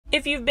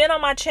If you've been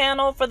on my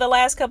channel for the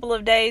last couple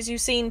of days, you've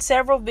seen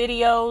several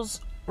videos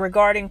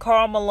regarding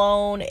Karl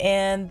Malone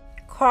and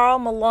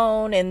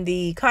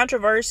the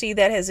controversy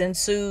that has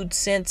ensued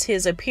since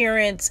his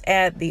appearance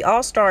at the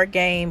All-Star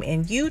game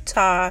in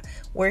Utah,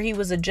 where he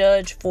was a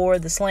judge for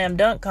the slam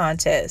dunk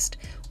contest.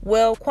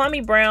 Well,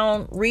 Kwame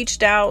Brown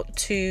reached out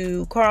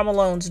to Karl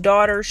Malone's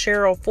daughter,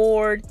 Cheryl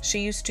Ford. She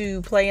used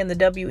to play in the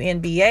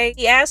WNBA.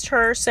 He asked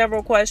her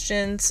several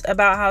questions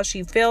about how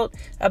she felt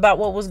about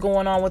what was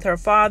going on with her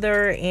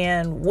father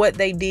and what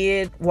they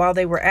did while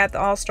they were at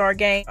the All-Star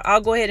game. I'll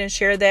go ahead and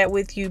share that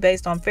with you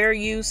based on fair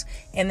use,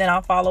 and then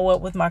I'll follow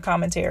up with my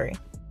commentary.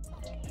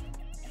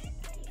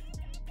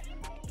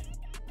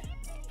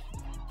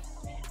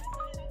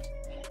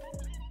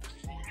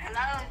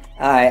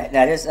 All right,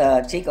 now this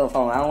Chico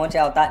phone. I don't want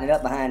y'all thotting it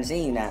up behind the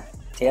scene now.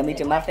 Tell me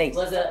to my face.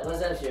 What's up,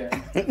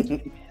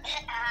 Cheryl?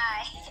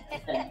 Hi.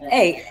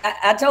 Hey,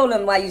 I told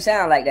them why you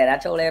sound like that. I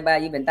told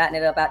everybody you've been thotting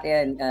it up out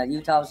there in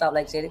Utah, Salt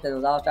Lake City, because it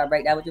was All-Star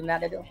break. That what you been out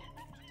there doing?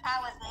 I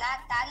was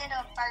not thotting it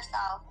up first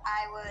off.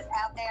 I was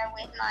out there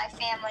with my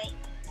family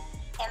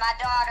and my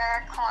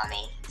daughter,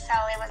 Kwame. So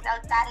it was no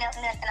thotting up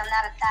nothing. I'm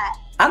not a thot.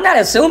 I'm not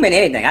assuming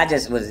anything. I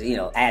just was,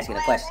 asking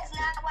a question. That's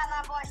not why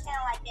my voice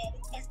sound like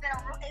that. It's been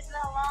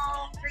a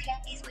long 3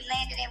 days. We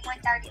landed at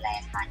 1:30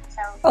 last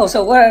night.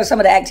 So what are some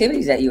of the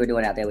activities that you were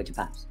doing out there with your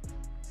pops?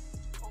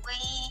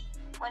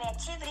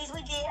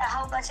 We did a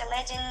whole bunch of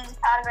legend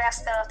autograph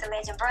stuff, the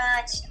legend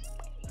brunch.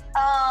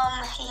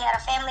 He had a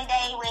family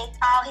day with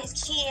all his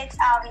kids,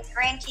 all his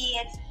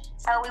grandkids.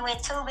 So we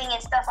went tubing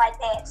and stuff like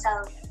that.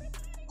 So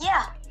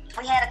yeah,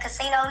 we had a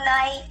casino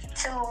night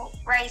to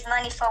raise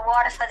money for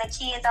water for the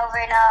kids over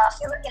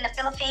in the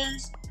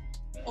Philippines.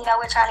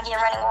 We're trying to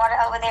get running water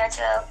over there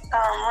to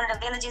one of the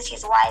villages.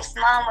 His wife's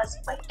mom was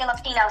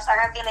Filipino, so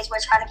her village, we're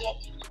trying to get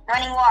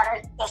running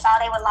water. That's all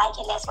they would like,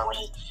 and that's what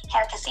we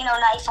had a casino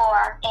night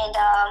for. And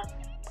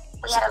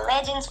we had a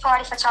Legends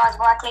party for Charles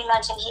Barkley,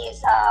 lunching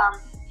his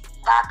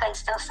vodka and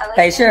stuff. So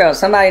hey, Cheryl,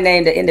 somebody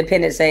named the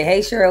Independent say, hey,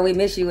 Cheryl, we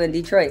miss you in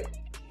Detroit.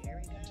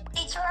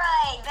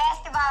 Detroit,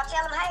 basketball.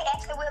 Tell them, hey,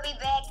 actually, we'll be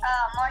back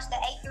March the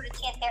 8th through the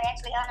 10th. They're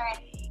actually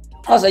honoring.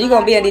 Oh, so you're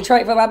going to be in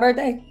Detroit for my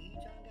birthday?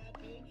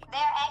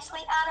 They're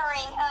actually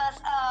honoring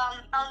us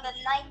on the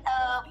 9th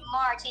of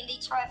March in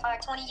Detroit for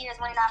 20 years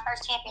winning our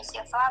first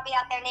championship. So I'll be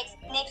out there next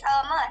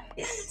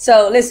month.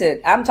 So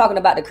listen, I'm talking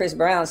about the Chris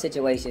Brown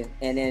situation,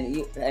 and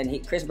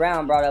then Chris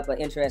Brown brought up an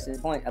interesting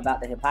point about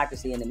the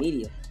hypocrisy in the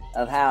media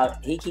of how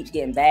he keeps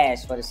getting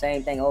bashed for the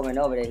same thing over and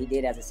over that he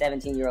did as a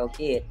 17-year-old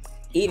kid,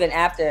 even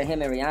after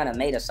him and Rihanna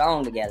made a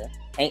song together,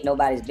 Ain't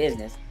Nobody's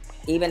Business.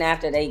 Even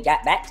after they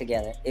got back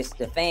together, it's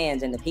the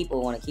fans and the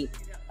people want to keep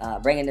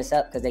bringing this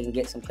up because they can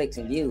get some clicks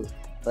and views.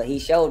 But he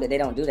showed that they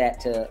don't do that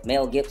to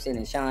Mel Gibson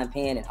and Sean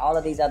Penn and all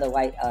of these other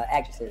white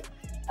actresses.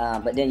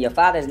 But then your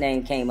father's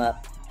name came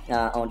up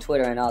on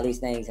Twitter and all these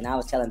things, and I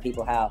was telling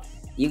people how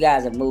you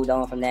guys have moved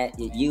on from that.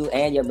 You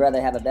and your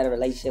brother have a better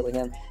relationship with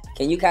him.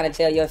 Can you kind of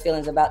tell your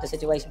feelings about the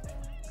situation?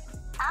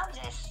 I'm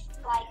just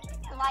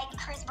like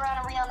Chris Brown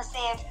and Rihanna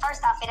said,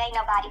 first off, it ain't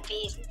nobody's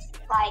business.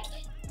 Like,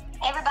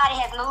 everybody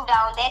has moved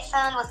on. That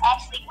son was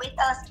actually with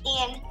us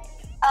in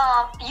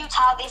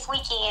Utah this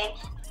weekend.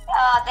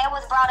 That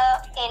was brought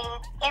up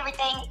and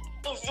everything.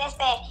 It's just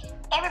that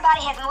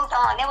everybody has moved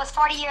on. That was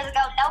 40 years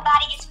ago.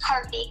 Nobody is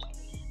perfect.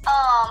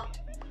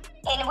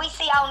 And we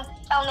see on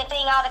the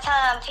thing all the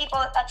time, people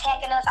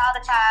attacking us all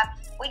the time.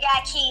 We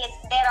got kids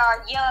that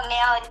are young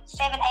now,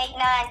 7, 8,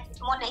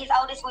 9. One of his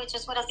oldest, which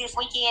was with us this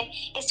weekend,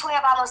 is 12,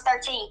 almost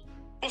 13.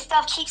 This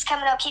stuff keeps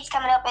coming up, and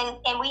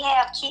he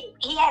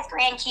has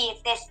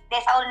grandkids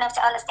that's old enough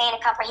to understand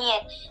and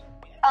comprehend.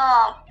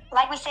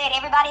 Like we said,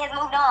 everybody has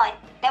moved on.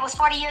 That was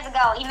 40 years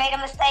ago. He made a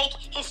mistake.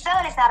 His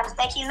son is not a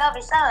mistake. He loved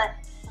his son.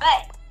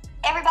 But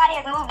everybody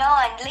has moved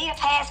on. Leave the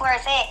past where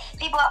it's at.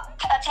 People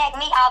attack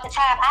me all the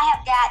time. I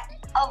have got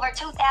over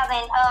 2,000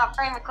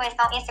 friend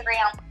requests on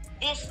Instagram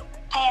this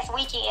past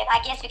weekend, I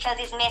guess because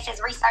this mess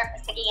has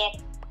resurfaced again.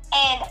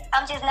 And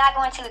I'm just not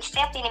going to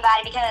accept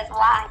anybody because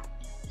why?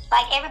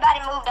 Like, everybody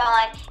moved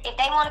on. If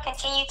they want to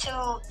continue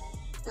to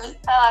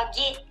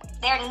get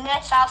their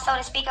nuts off, so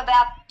to speak,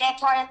 about that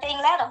part of the thing,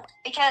 let them.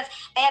 Because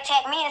they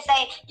attack me and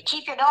say,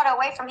 keep your daughter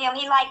away from him.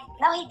 He like,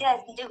 no, he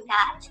do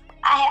not.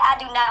 I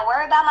do not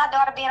worry about my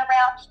daughter being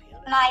around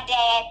my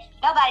dad.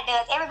 Nobody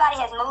does. Everybody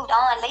has moved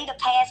on. Leave the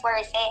past where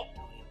it's at.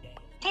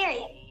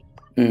 Period.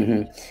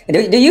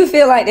 Mm-hmm. Do you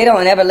feel like they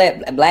don't ever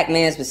let black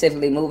men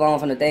specifically move on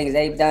from the things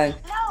they've done?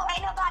 No,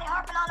 ain't nobody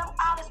harping on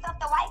all the stuff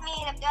the white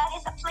men have done.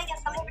 It's a plenty of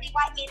celebrity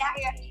white men out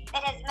here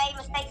that has made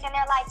mistakes in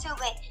their life too.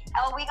 But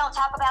we're going to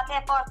talk about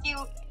that for a few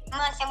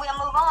months and we'll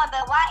move on.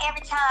 But why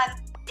every time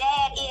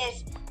dad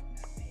is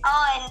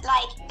on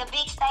like the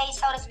big stage,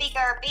 so to speak,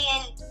 or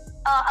being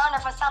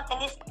honored for something,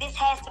 this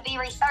has to be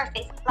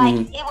resurfaced.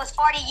 Like, it was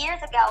 40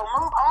 years ago.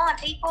 Move on,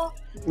 people.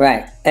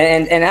 Right.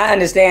 And I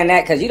understand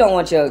that, because you don't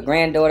want your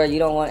granddaughter, you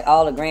don't want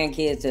all the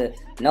grandkids to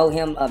know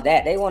him of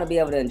that. They want to be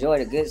able to enjoy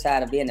the good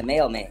side of being the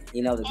mailman,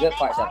 the good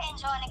parts of it. They are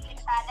enjoying the good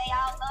side. They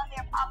all love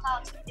their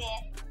papa to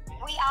death.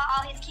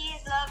 All his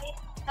kids love it.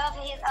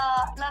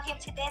 Love him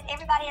to death.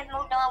 Everybody has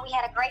moved on. We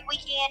had a great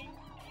weekend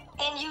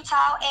in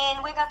Utah,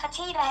 and we're gonna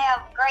continue to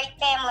have great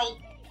family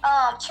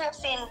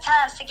trips and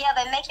times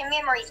together, making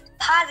memories,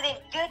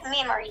 positive, good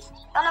memories.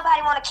 Don't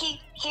nobody want to keep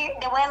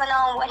dwelling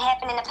on what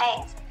happened in the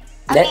past.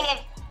 I mean,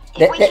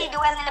 if we keep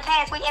dwelling in the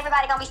past,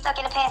 everybody gonna be stuck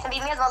in the past and be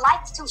miserable.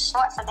 Life's too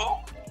short for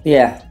that.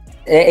 Yeah.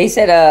 He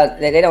said that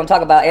they don't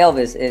talk about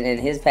Elvis in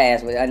his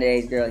past with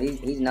underage girls.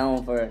 He's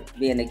known for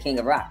being the king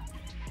of rock,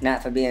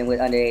 not for being with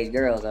underage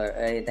girls or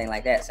anything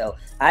like that. So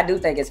I do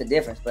think it's a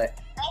difference. But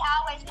they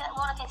always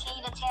want to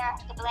continue to tear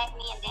the black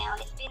men down.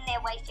 It's been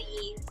that way for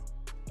years.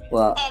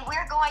 Well, and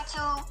we're going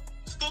to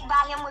stick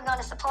by him. We're going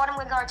to support him.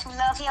 We're going to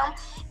love him.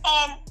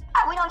 And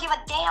we don't give a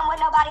damn what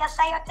nobody else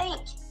say or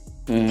think.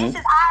 This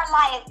is our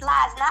lives,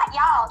 not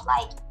y'all's.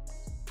 Like,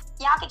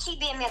 y'all can keep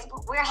being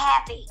miserable. We're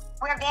happy.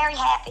 We're very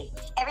happy.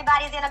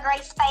 Everybody's in a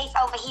great space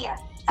over here.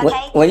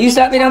 Okay? When you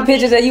sent me them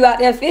pictures of you out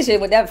there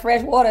fishing with that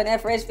fresh water and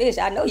that fresh fish,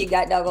 I know you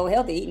got doggone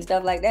healthy eating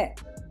stuff like that.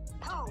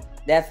 Who?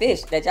 That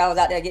fish that y'all was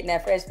out there getting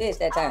that fresh fish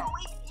that time.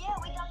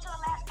 We go to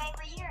Alaska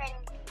every year, and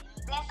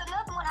that's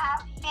another one of our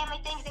family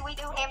things that we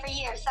do every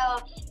year.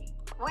 So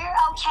we're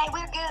okay.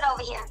 We're good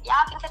over here.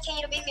 Y'all can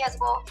continue to be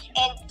miserable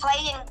and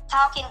play and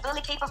talk and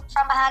bully people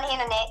from behind the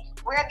internet.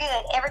 We're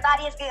good.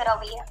 Everybody is good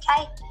over here,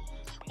 okay?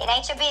 It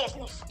ain't your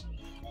business.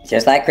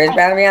 Just like Chris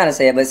Brown and Rihanna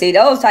said. But see,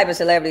 those type of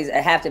celebrities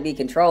have to be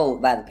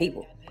controlled by the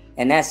people.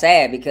 And that's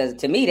sad because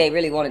to me, they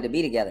really wanted to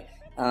be together.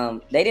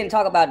 They didn't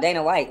talk about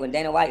Dana White when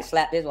Dana White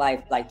slapped his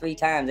wife like 3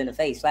 times in the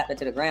face, slapped her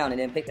to the ground and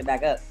then picked it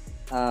back up.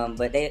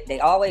 But they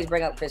always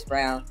bring up Chris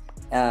Brown.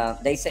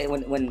 They say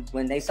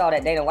when they saw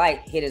that Dana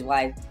White hit his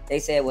wife, they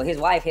said, well, his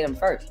wife hit him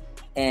first.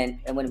 And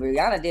when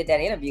Rihanna did that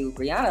interview,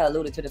 Rihanna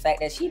alluded to the fact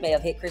that she may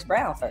have hit Chris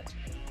Brown first.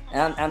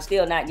 And I'm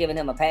still not giving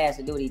him a pass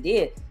to do what he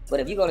did. But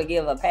if you're going to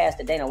give a pass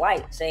to Dana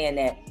White saying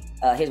that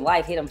his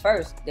wife hit him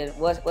first, then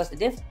what's the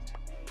difference?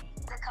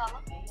 The color.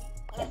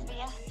 Let's be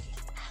honest.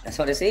 That's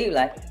what it seemed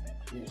like.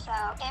 So, in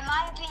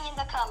my opinion,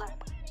 the color.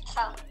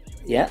 So.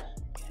 Yeah.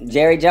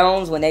 Jerry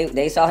Jones, when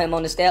they saw him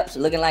on the steps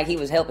looking like he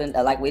was helping,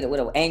 like with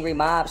an angry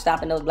mob,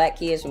 stopping those black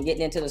kids from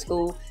getting into the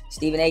school,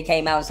 Stephen A.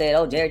 came out and said,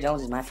 oh, Jerry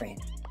Jones is my friend.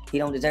 He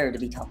don't deserve to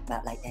be talked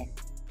about like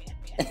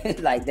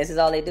that. Like, this is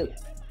all they do.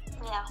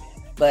 Yeah.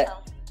 But. So.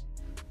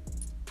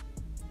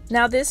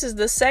 Now, this is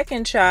the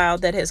second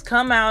child that has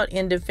come out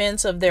in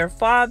defense of their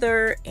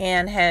father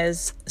and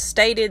has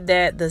stated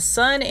that the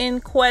son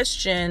in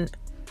question,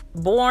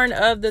 born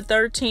of the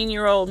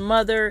 13-year-old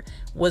mother,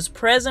 was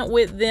present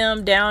with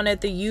them down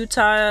at the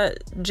Utah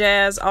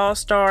Jazz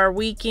All-Star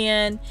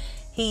weekend.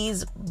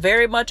 He's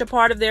very much a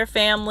part of their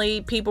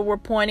family. People were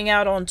pointing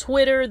out on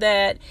Twitter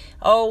that,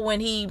 when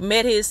he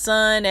met his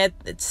son at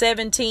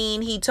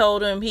 17, he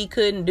told him he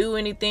couldn't do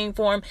anything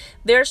for him.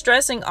 They're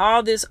stressing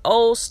all this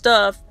old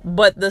stuff,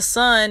 but the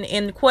son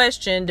in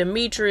question,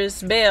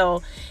 Demetrius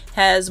Bell,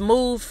 has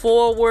moved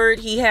forward.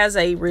 He has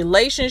a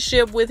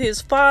relationship with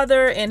his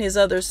father and his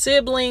other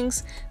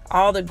siblings.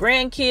 All the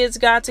grandkids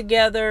got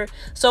together.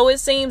 So it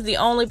seems the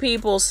only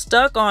people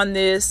stuck on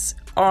this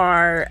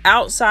are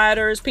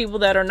outsiders, people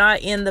that are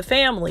not in the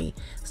family.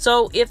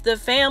 So if the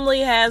family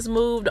has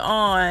moved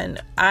on,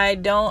 I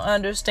don't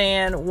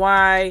understand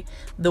why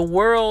the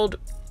world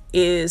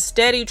is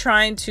steady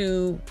trying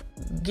to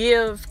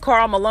give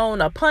Karl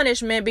Malone a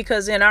punishment,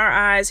 because in our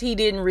eyes he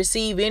didn't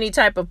receive any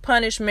type of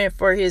punishment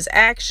for his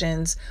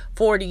actions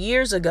 40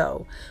 years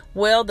ago.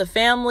 Well, the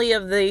family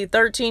of the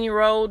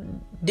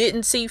 13-year-old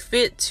didn't see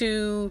fit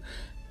to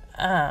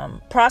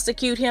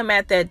prosecute him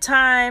at that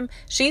time.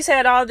 She's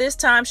had all this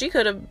time. She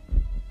could have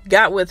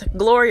got with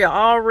Gloria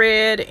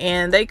Allred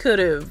and they could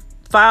have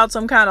filed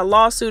some kind of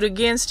lawsuit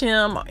against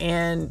him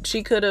and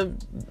she could have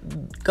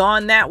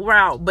gone that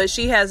route, but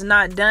she has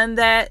not done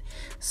that.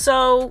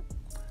 So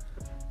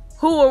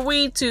who are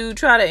we to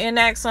try to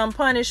enact some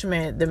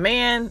punishment? The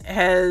man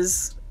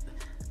has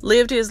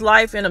lived his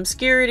life in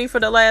obscurity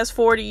for the last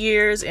 40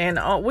 years and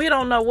we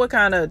don't know what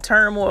kind of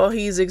turmoil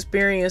he's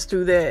experienced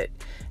through that.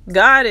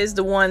 God is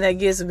the one that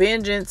gets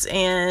vengeance,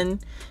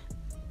 and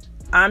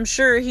I'm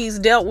sure he's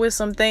dealt with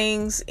some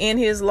things in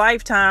his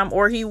lifetime,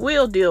 or he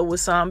will deal with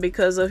some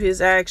because of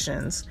his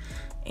actions.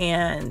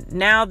 And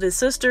now the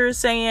sister is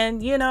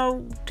saying,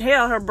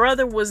 hell, her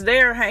brother was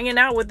there hanging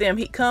out with them.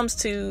 He comes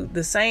to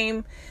the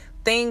same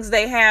things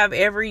they have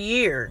every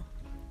year.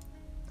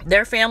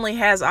 Their family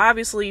has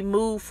obviously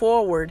moved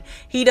forward.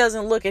 He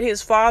doesn't look at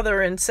his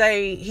father and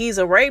say he's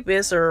a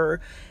rapist,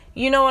 or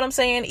you know what I'm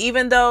saying?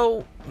 Even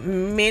though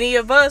many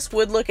of us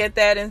would look at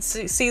that and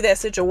see that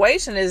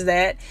situation as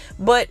that.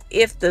 But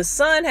if the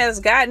son has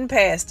gotten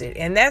past it,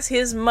 and that's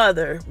his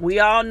mother, we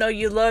all know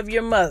you love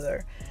your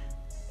mother,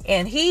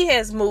 and he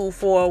has moved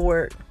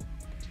forward,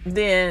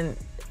 then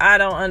I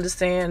don't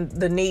understand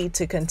the need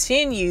to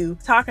continue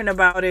talking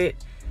about it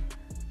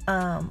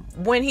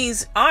when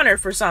he's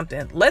honored for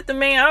something. Let the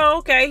man,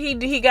 okay,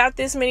 he got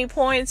this many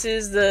points,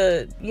 is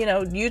the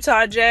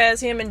Utah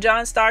Jazz, him and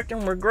John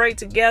Stockton were great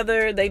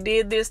together, they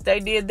did this, they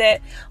did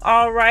that,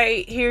 all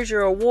right, here's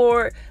your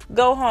award,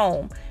 go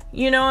home.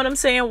 You know what I'm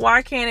saying?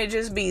 Why can't it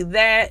just be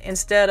that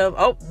instead of,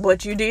 oh,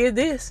 but you did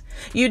this,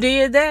 you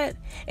did that?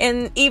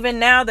 And even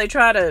now they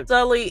try to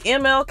sully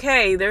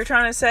MLK. They're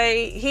trying to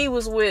say he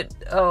was with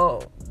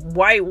a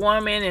white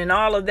woman and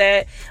all of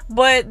that.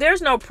 But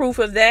there's no proof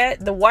of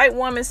that. The white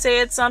woman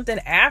said something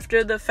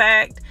after the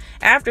fact,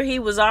 after he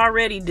was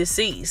already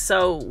deceased.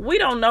 So we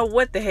don't know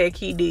what the heck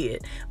he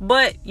did.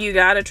 But you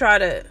got to try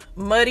to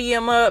muddy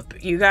him up.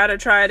 You got to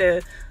try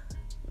to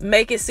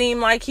make it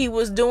seem like he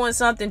was doing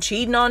something,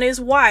 cheating on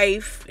his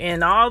wife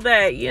and all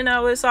that. You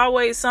know, it's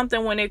always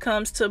something when it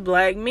comes to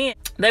black men.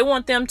 They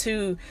want them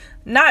to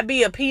not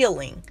be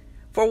appealing.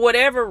 For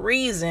whatever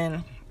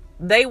reason,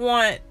 they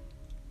want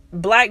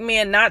black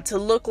men not to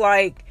look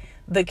like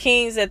the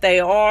kings that they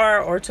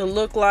are, or to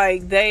look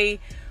like they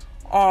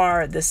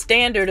are the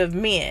standard of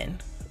men.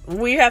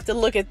 We have to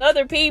look at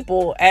other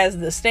people as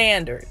the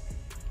standard.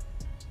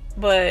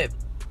 But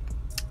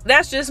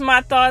that's just my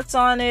thoughts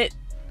on it.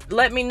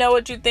 Let me know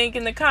what you think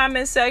in the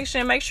comment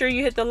section. Make sure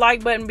you hit the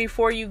like button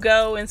before you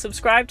go, and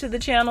subscribe to the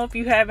channel if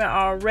you haven't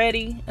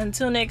already.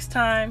 Until next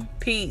time,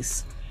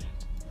 peace.